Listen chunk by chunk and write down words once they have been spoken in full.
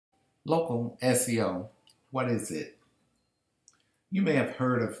Local SEO, what is it? You may have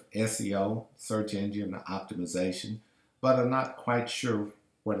heard of SEO, search engine optimization, but are not quite sure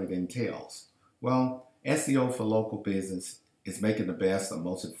what it entails. Well, SEO for local business is making the best or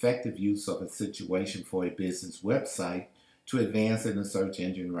most effective use of a situation for a business website to advance in the search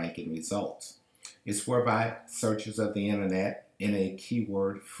engine ranking results. It's whereby searchers of the internet in a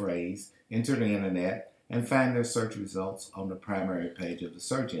keyword phrase enter the internet and find their search results on the primary page of the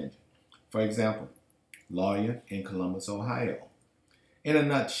search engine. For example, lawyer in Columbus, Ohio. In a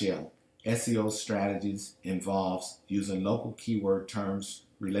nutshell, SEO strategies involves using local keyword terms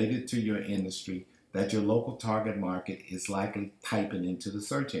related to your industry that your local target market is likely typing into the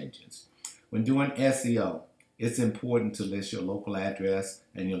search engines. When doing SEO, it's important to list your local address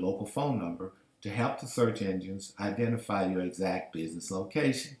and your local phone number to help the search engines identify your exact business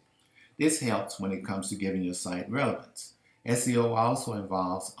location. This helps when it comes to giving your site relevance. SEO also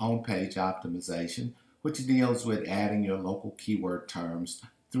involves on-page optimization, which deals with adding your local keyword terms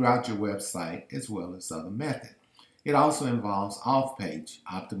throughout your website as well as other methods. It also involves off-page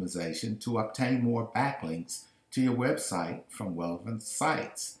optimization to obtain more backlinks to your website from relevant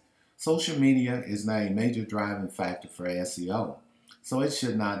sites. Social media is now a major driving factor for SEO, so it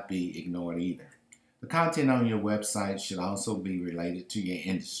should not be ignored either. The content on your website should also be related to your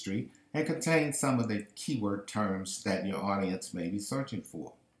industry and contain some of the keyword terms that your audience may be searching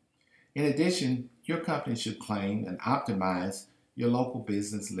for. In addition, your company should claim and optimize your local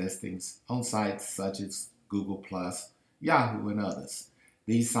business listings on sites such as Google+, Yahoo, and others.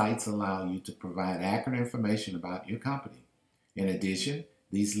 These sites allow you to provide accurate information about your company. In addition,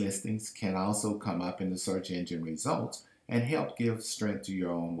 these listings can also come up in the search engine results and help give strength to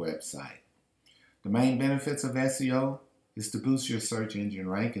your own website. The main benefits of SEO is to boost your search engine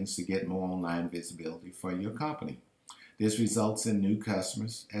rankings to get more online visibility for your company. This results in new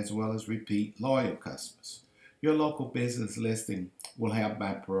customers as well as repeat loyal customers. Your local business listing will help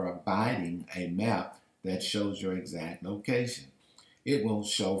by providing a map that shows your exact location. It will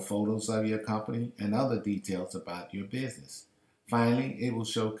show photos of your company and other details about your business. Finally, it will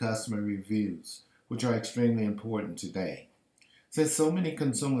show customer reviews, which are extremely important today. Since so many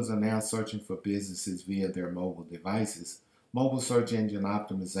consumers are now searching for businesses via their mobile devices, mobile search engine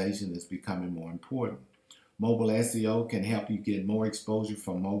optimization is becoming more important. Mobile SEO can help you get more exposure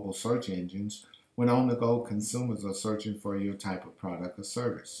from mobile search engines when on-the-go consumers are searching for your type of product or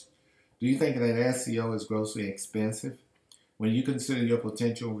service. Do you think that SEO is grossly expensive? When you consider your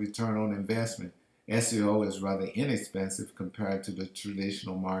potential return on investment, SEO is rather inexpensive compared to the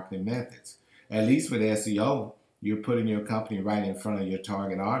traditional marketing methods. At least with SEO, you're putting your company right in front of your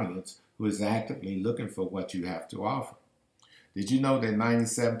target audience who is actively looking for what you have to offer. Did you know that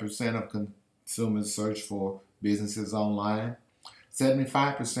 97% of consumers search for businesses online?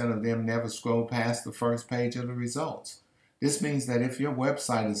 75% of them never scroll past the first page of the results. This means that if your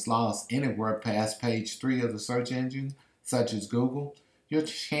website is lost anywhere past page 3 of the search engine, such as Google, your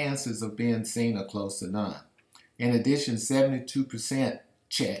chances of being seen are close to none. In addition, 72%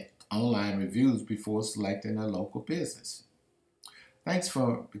 check online reviews before selecting a local business. Thanks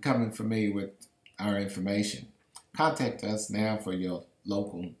for becoming familiar with our information. Contact us now for your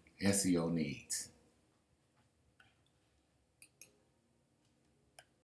local SEO needs.